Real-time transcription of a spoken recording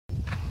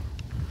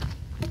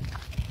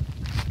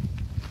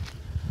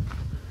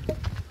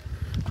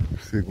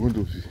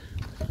Segundo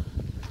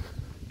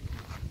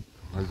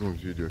mais um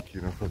vídeo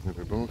aqui na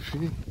fazenda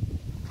Bomfim.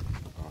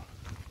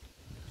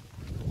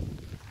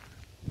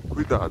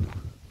 Cuidado,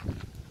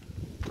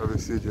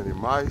 travessia de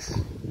animais,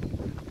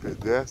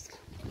 pedestres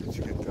e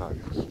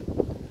etiquetários.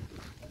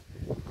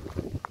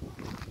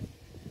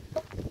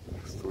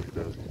 As torres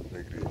da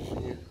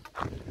igrejinha.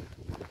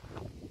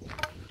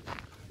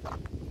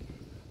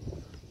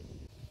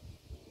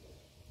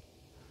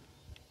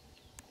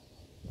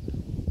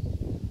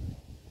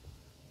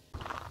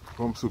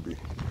 Vamos subir.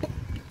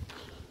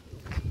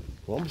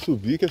 Vamos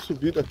subir, que a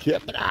subida aqui é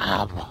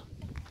brava.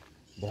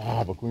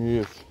 Brava,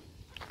 conheço.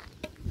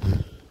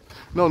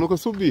 Não, nunca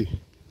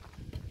subi.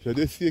 Já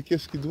desci aqui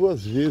acho que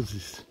 2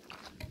 vezes.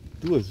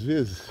 2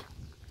 vezes.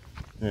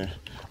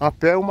 A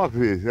pé uma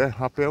vez,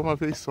 a pé uma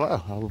vez só.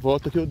 A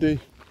volta que eu dei.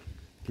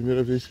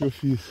 Primeira vez que eu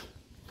fiz.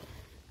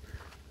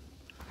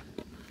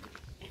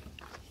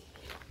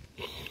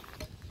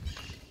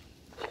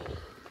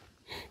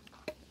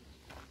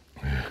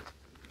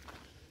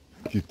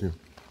 Aqui tem,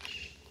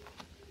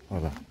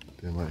 olha lá,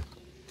 tem mais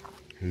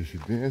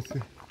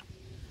residência,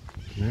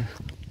 né?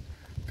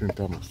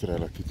 Tentar mostrar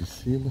ela aqui de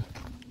cima,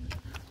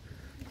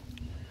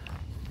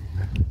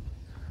 né?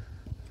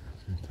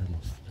 Tentar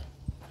mostrar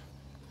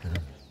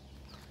ela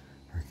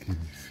aqui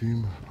de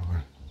cima,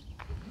 olha.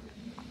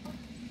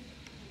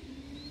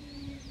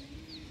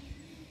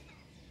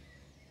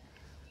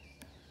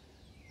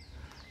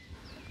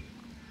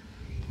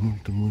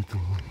 Muito, muito,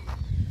 muito.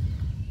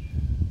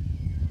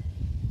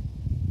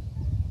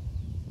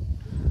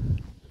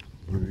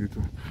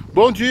 Bonito.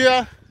 Bom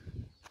dia!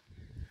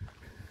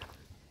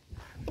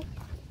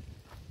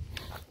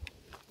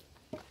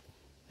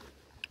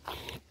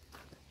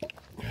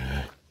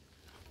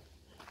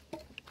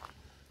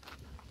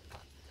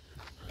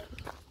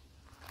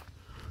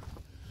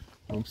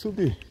 Vamos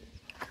subir.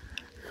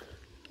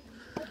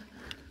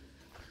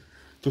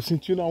 Tô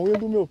sentindo a unha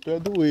do meu pé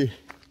doer.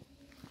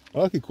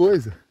 Olha que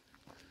coisa,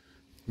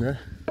 né?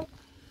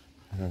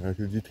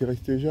 Acredito que ela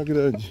esteja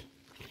grande.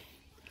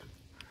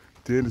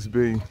 Tênis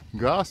bem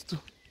gasto.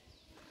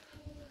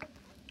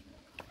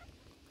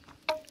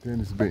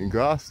 Tênis bem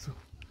gasto.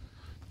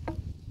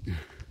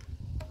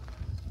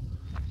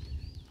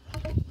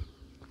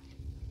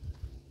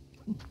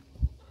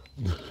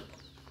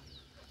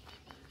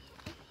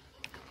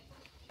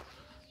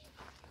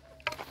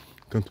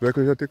 Tanto é que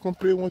eu já até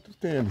comprei um outro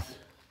tênis,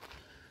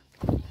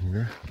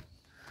 né?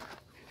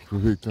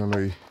 Aproveitando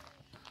aí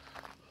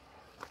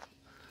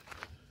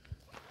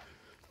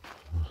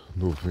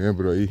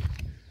novembro aí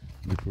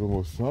de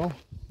promoção.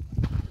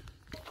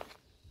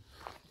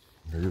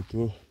 Aí eu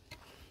tô,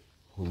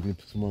 o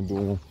Olympus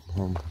mandou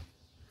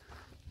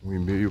um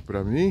e-mail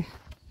pra mim.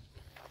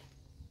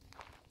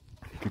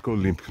 Por que o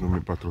Olympus não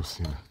me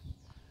patrocina?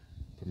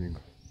 Pra mim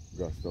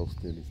gastar os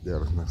tênis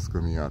delas nas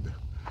caminhadas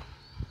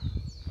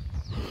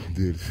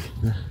deles,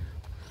 né?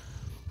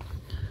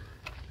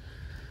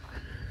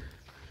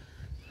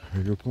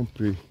 Aí eu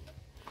comprei.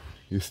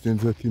 Esse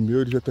tênis aqui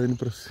meu, ele já tá indo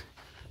pra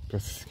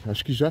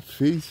acho que já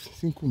fez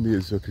 5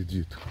 meses, eu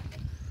acredito.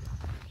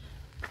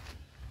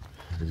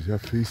 Ele já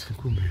fez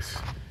 5 meses.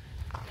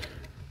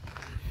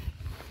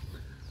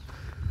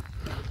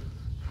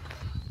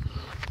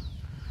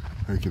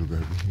 Olha que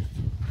lugar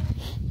bonito.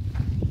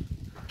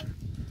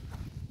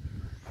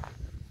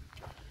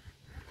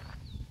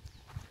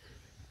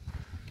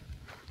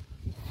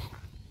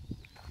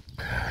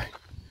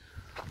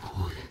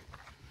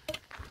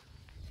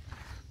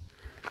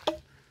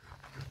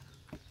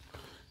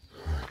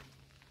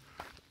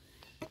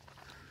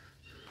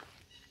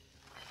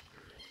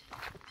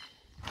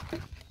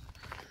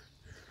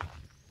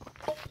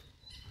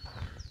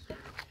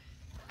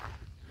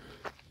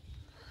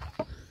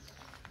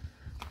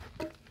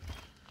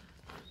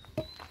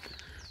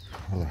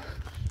 Olha lá.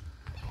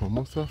 Vou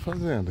mostrar a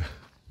fazenda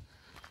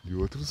de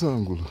outros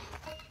ângulos.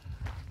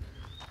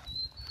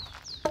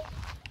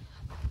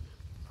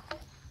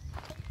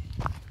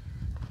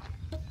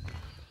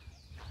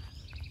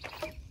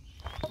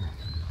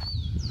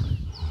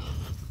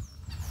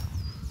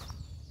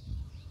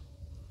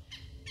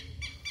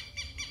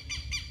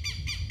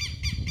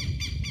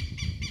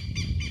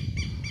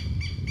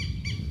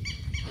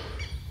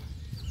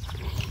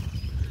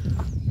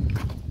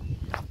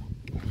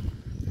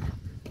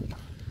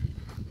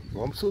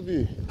 Vamos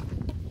subir.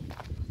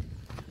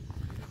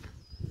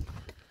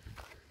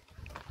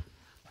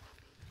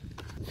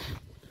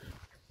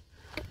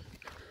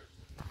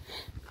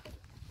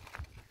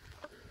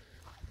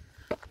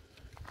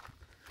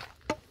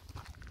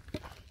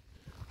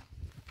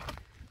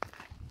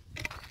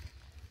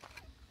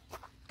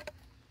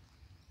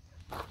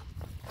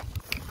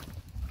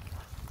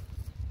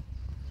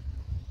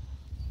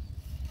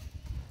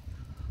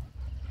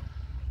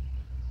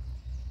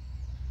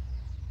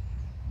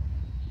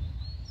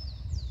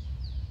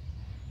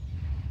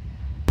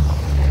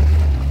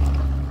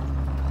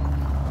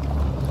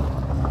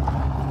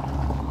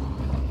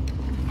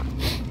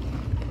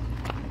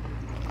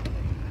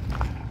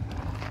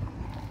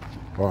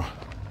 Ó.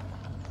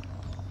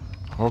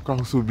 Ó o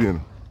carro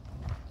subindo.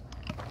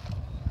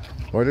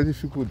 Olha a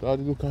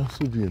dificuldade do carro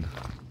subindo.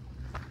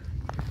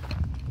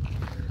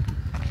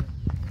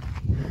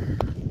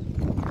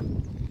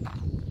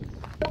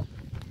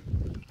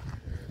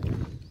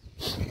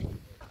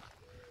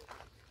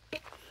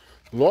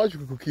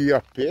 Lógico que ir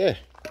a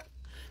pé,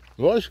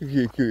 lógico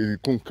que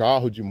com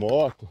carro de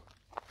moto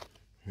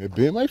é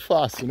bem mais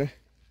fácil, né?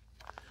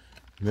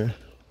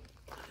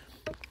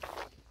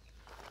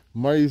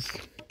 Mas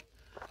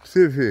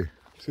você vê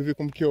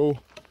como que é o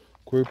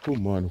corpo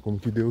humano, como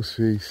que Deus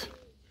fez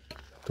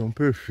tão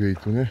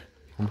perfeito, né?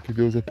 Como que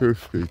Deus é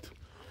perfeito.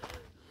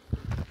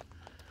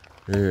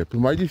 Por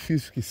mais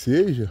difícil que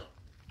seja,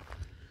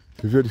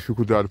 você vê a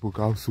dificuldade para o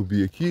carro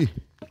subir aqui?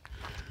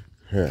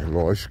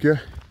 Lógico que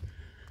é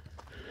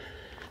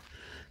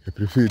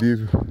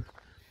preferível.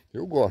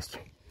 Eu gosto.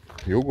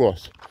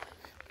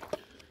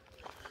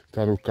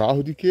 Tá no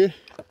carro de que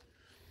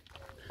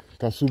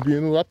tá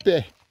subindo a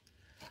pé,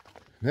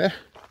 né?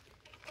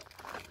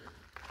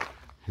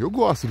 Eu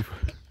gosto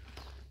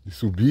de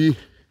subir,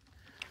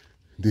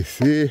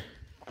 descer,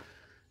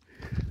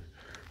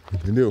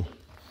 entendeu?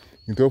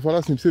 Então eu falo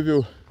assim, pra você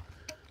ver,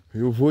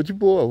 eu vou de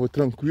boa, vou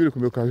tranquilo com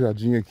o meu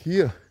cajadinho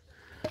aqui, ó.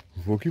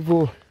 Vou que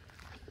vou,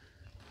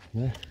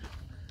 né?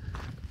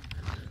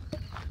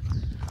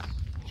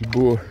 De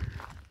boa.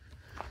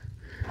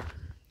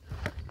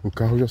 O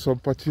carro já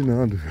sobe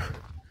patinando, viu?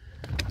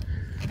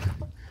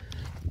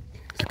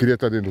 Você queria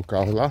estar dentro do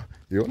carro lá?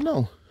 Eu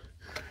não.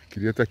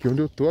 Queria estar aqui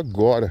onde eu tô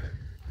agora.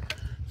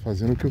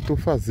 Fazendo o que eu tô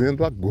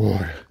fazendo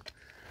agora.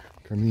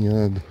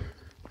 Caminhando.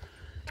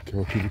 Que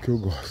é aquilo que eu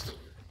gosto.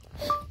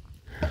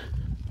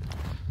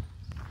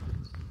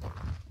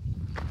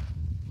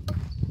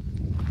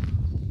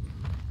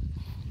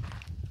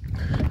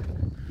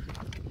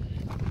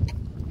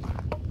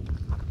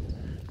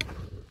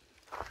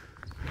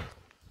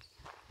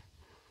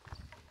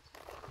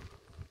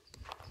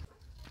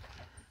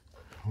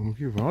 Vamos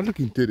que vamos. Olha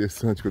que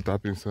interessante que eu tava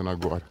pensando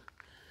agora.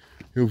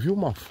 Eu vi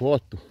uma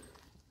foto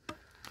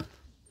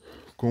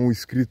com o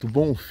escrito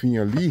Bomfim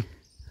ali,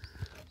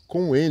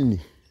 com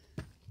N,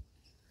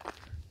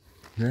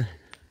 né?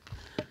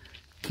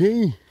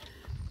 Quem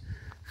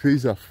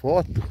fez a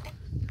foto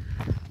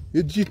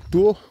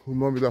editou o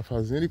nome da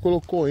fazenda e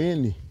colocou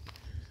N.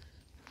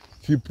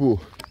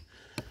 Tipo,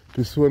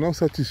 pessoa não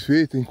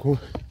satisfeita,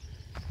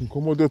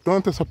 incomodou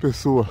tanto essa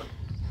pessoa,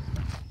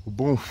 o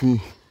Bomfim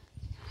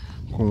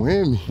com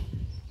M,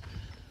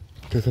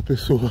 que essa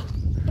pessoa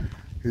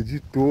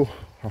editou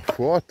a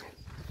foto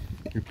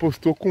e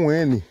postou com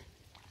N.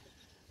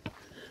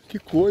 Que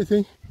coisa,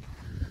 hein?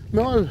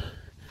 Não,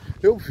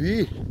 eu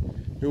vi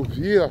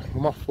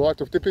uma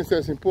foto, eu até pensei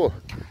assim, pô,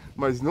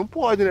 mas não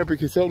pode, né?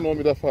 Porque se é o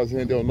nome da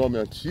fazenda, é o nome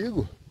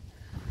antigo,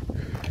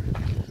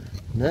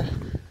 né?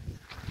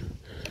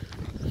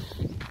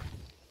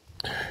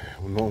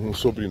 Um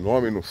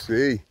sobrenome, não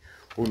sei,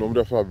 o nome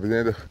da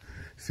fazenda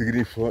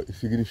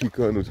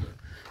significando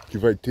que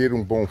vai ter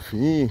um bom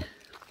fim,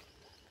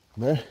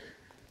 né?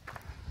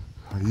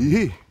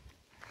 Aí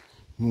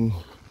não é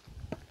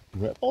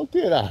pra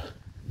alterar.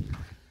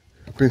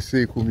 Eu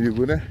pensei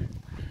comigo, né?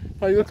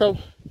 Aí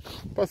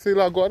passei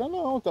lá agora,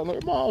 não, tá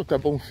normal, tá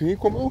bom fim,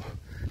 como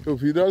eu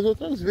vi das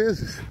outras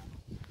vezes,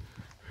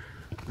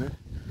 né?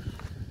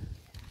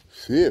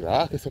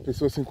 Será que essa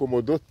pessoa se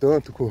incomodou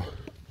tanto com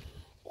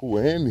o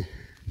M,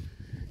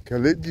 que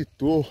ela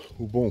editou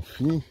o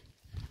Bomfim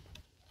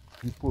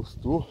e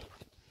postou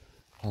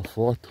a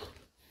foto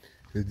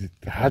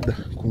editada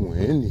com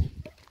N?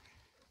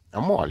 É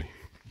mole.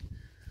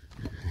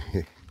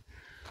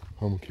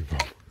 Vamos que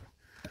vamos.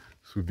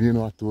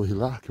 Subindo a torre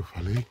lá que eu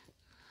falei,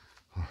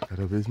 ó,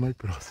 cada vez mais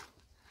próximo.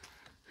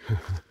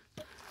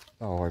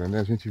 Da hora, né?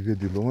 A gente vê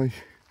de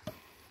longe,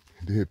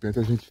 de repente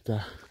a gente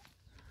tá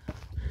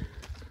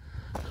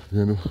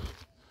vendo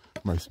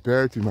mais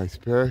perto e mais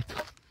perto.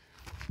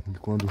 E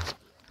quando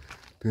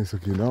pensa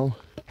que não,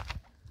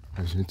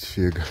 a gente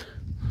chega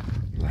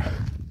lá.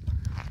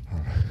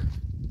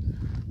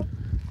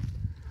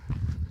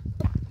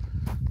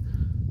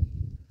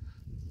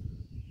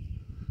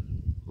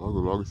 Logo,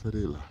 logo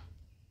estarei lá.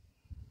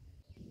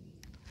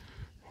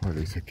 Olha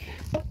isso aqui.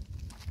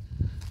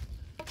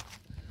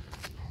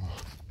 Ó,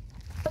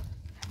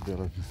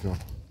 bela visão.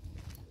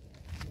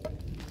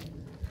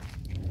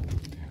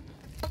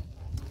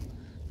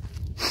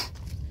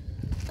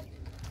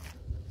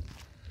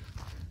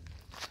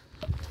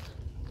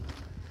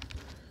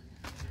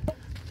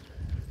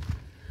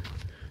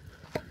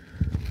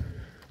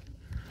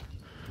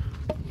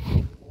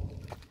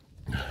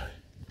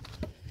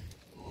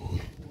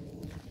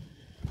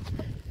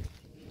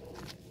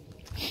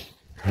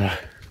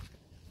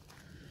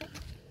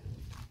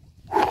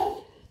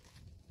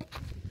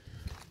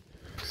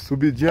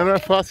 Subidinha não é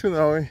fácil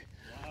não, hein?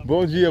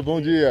 Bom dia, bom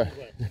dia.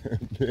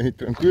 Bem,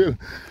 tranquilo?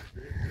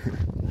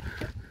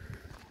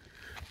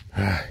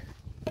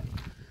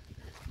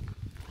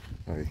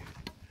 Aí,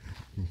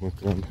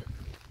 encontrando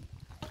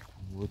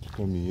um outro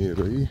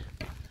caminheiro aí.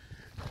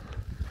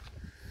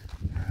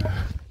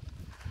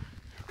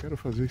 Eu quero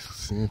fazer isso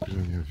sempre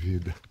na minha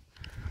vida.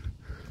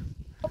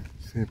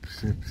 Sempre,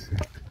 sempre,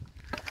 sempre.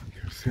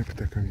 Quero sempre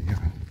tá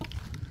caminhando.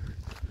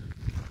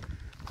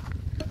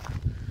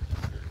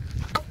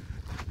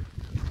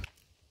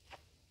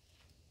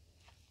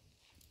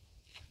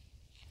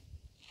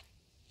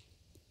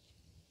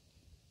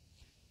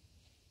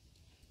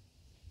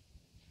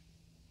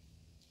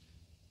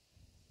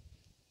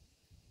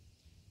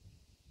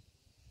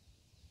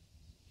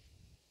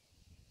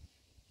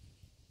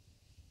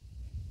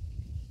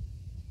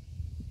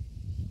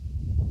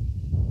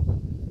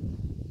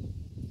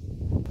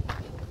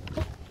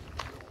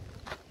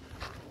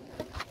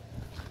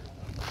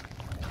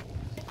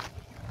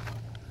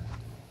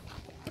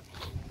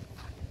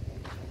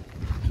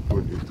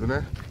 Bonito,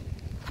 né?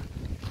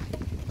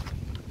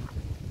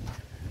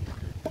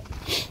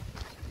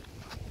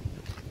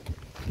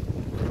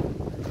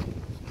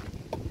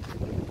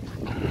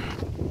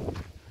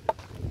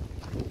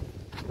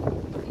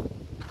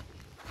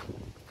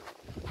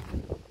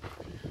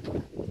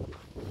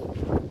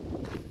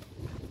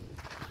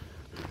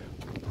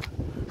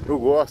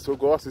 Eu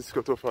gosto disso que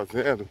eu tô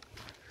fazendo.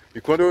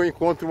 E quando eu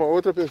encontro uma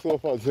outra pessoa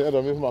fazendo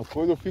a mesma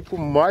coisa, eu fico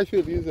mais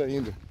feliz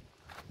ainda.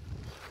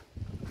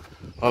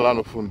 Olha lá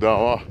no fundão,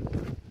 ó.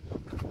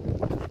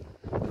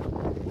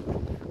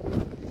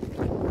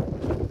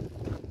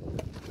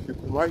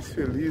 Fico mais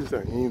feliz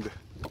ainda.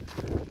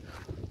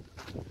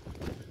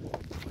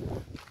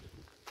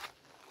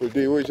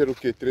 Acordei hoje, era o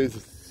quê?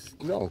 13?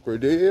 Não,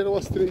 acordei era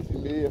umas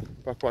 3h30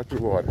 para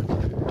 4 horas.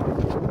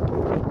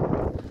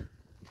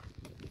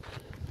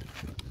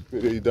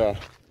 Esperei dar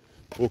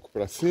pouco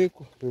para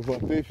 5,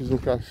 levantei, fiz um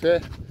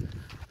café,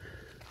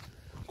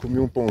 comi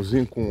um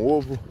pãozinho com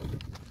ovo,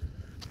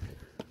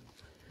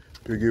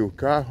 peguei o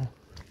carro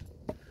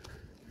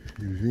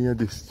e vim a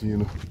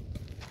destino.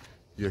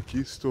 E aqui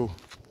estou,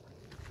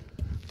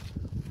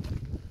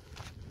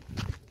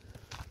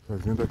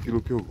 fazendo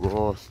aquilo que eu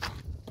gosto,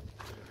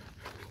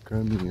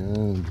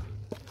 caminhando.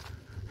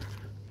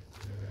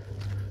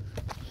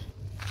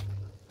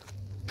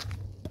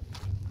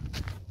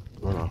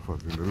 Olha lá a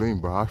fazenda lá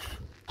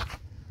embaixo.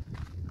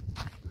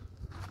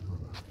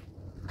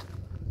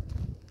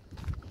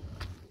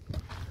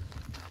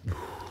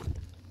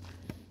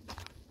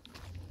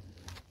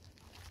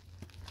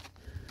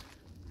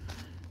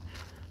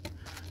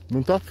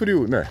 Não tá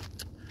frio, né?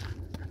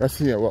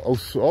 Assim, o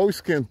sol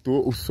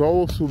esquentou, o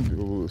sol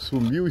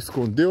sumiu,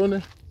 escondeu,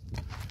 né?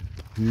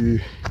 E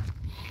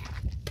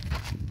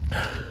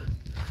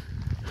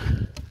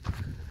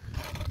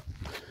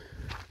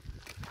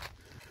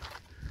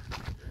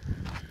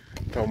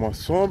tá uma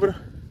sombra,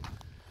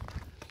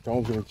 tá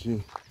um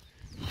ventinho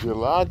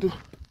gelado,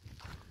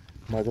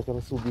 mas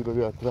aquela subida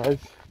ali atrás,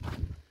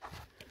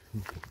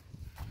 não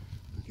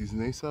quis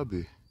nem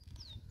saber.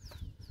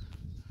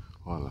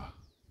 Olha lá.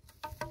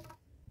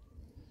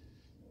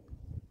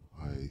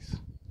 Olha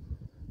isso.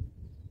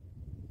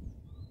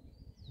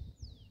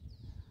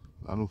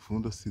 Lá no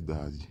fundo da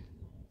cidade.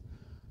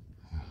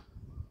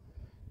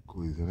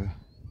 Coisa, né?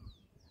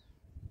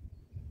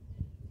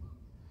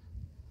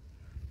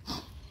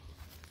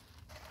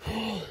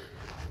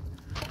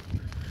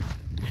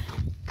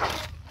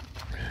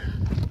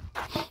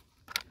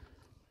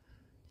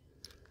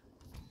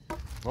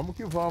 Vamos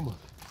que vamos.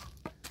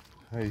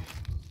 Aí.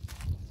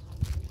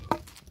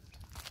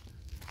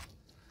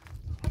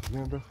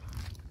 Lembra?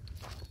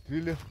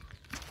 Trilha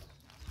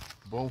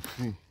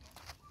Bomfim.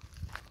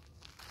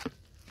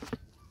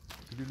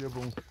 Trilha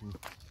Bomfim.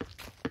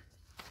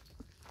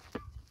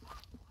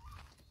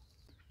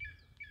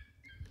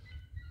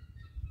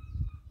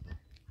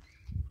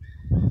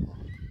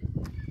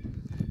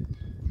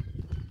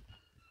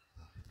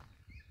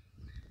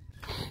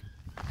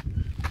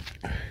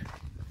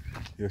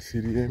 E a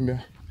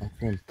Seriema a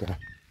cantar.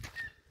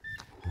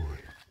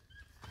 Ui.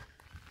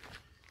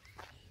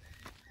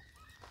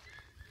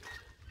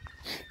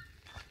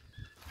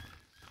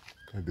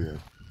 Cadê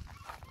ela?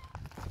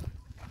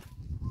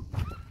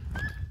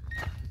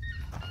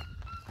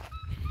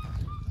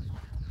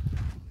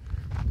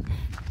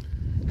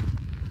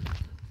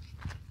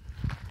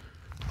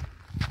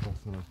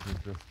 Passando aqui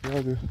entre as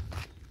pedras.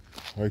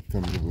 Olha que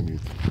tamanho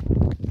bonito.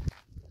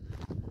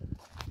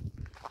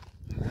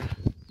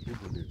 Que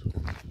bonito,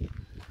 cara.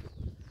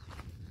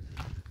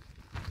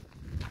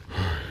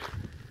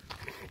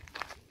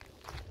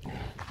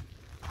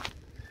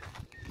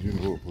 De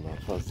novo lá,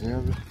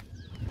 fazenda.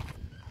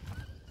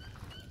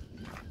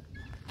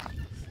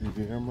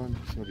 Seriema,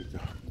 senhorita.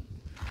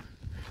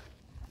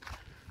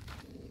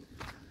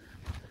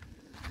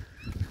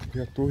 E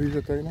a torre já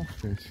está aí na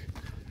frente.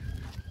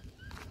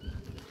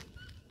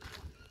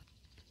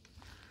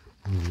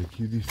 Vamos ver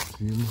aqui de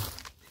cima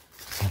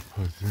a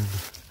fazenda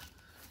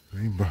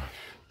lá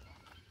embaixo.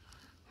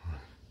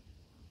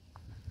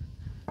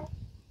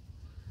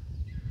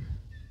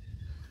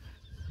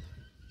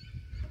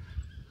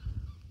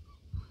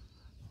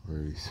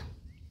 Olha isso.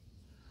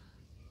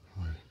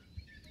 Olha.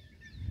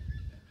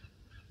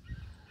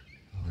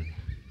 Olha.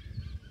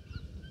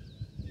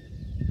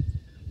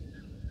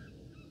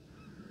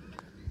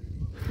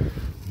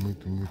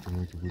 Muito, muito,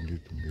 muito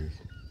bonito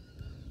mesmo.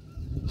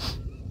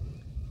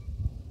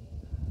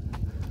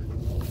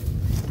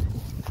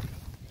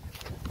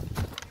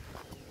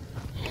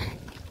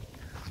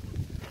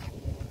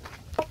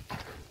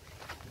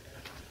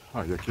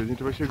 E aqui a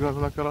gente vai chegando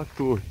naquela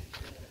torre.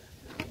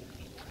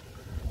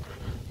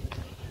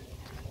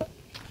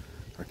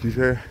 Aqui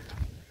já é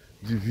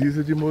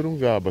divisa de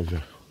Morungaba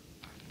já.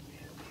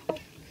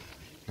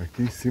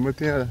 Aqui em cima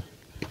tem a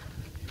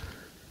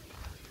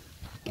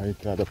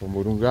entrada para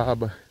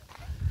Morungaba.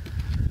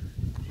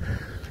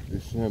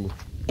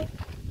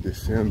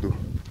 Descendo,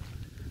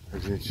 a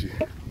gente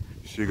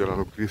chega lá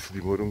no Cristo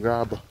de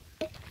Morungaba,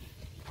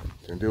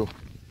 entendeu?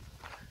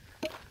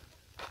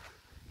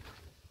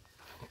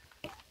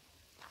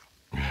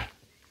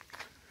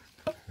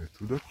 É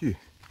tudo aqui.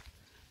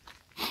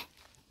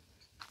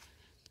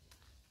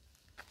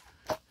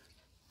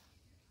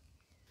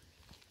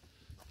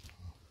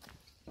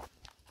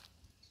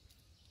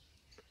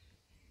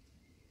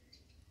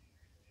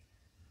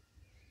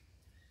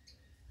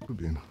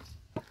 Subindo.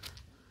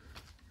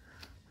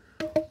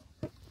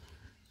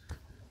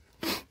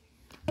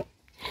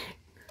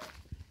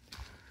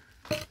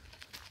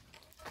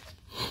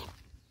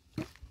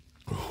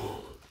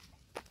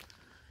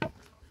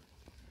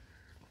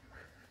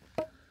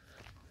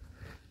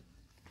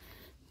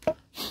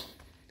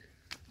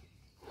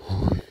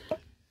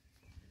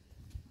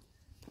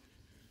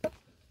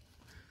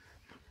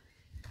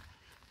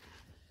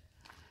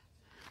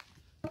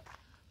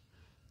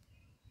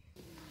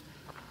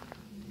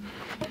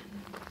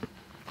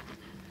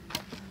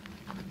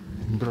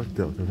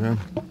 Embratel, tá vendo?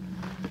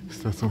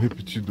 Estação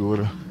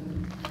repetidora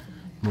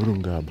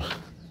Morungaba.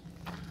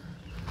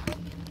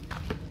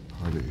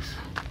 Olha isso.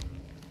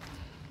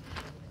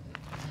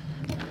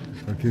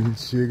 Aqui a gente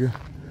chega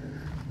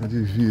na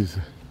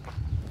divisa.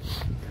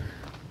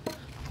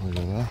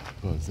 Olha lá,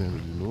 fazenda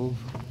de novo.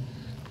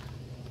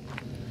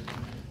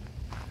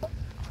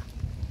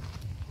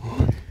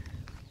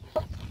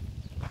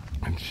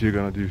 A gente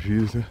chega na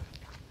divisa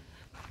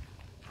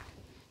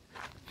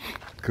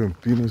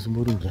Campinas e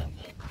Morungaba.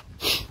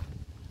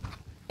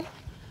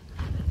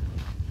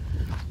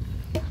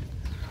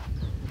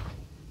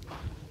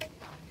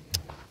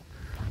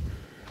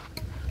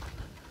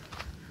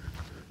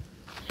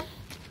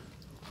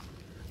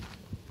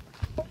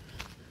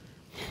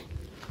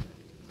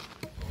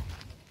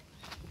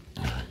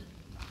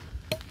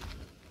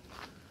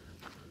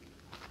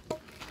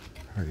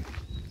 Aí.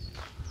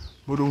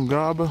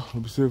 Morungaba,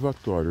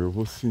 observatório. Eu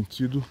vou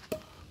sentido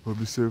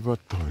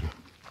observatório,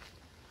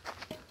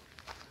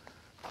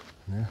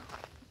 né?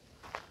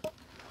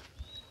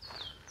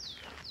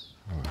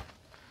 Ó,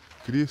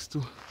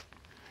 Cristo,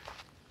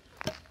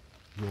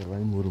 já lá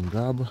em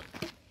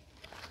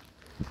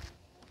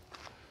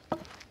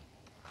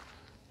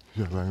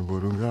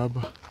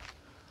Morungaba,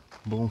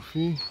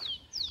 Bomfim,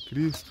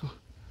 Cristo,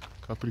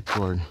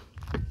 Capricórnio.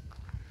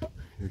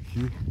 E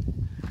aqui,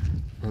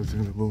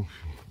 fazenda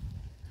Bomfim,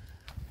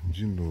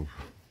 de novo.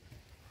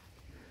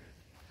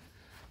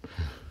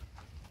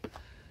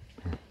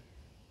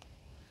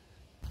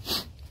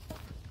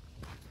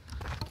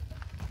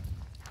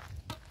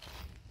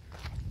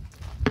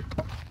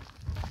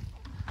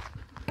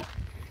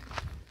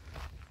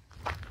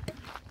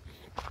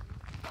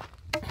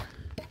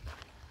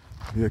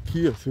 E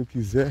aqui, ó, se eu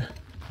quiser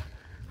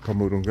pra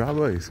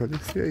Morungaba, é só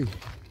descer aí.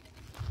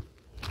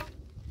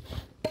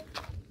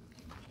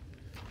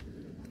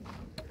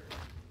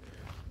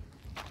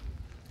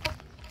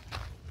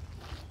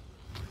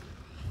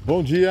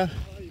 Bom dia!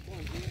 Oi,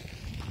 bom dia.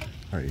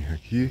 Aí,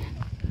 aqui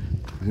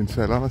a gente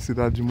sai lá na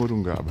cidade de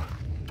Morungaba.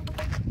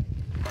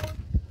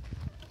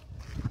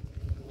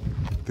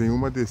 Tem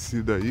uma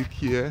descida aí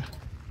que é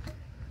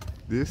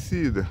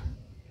descida.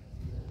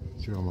 Vou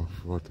tirar uma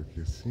foto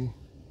aqui assim.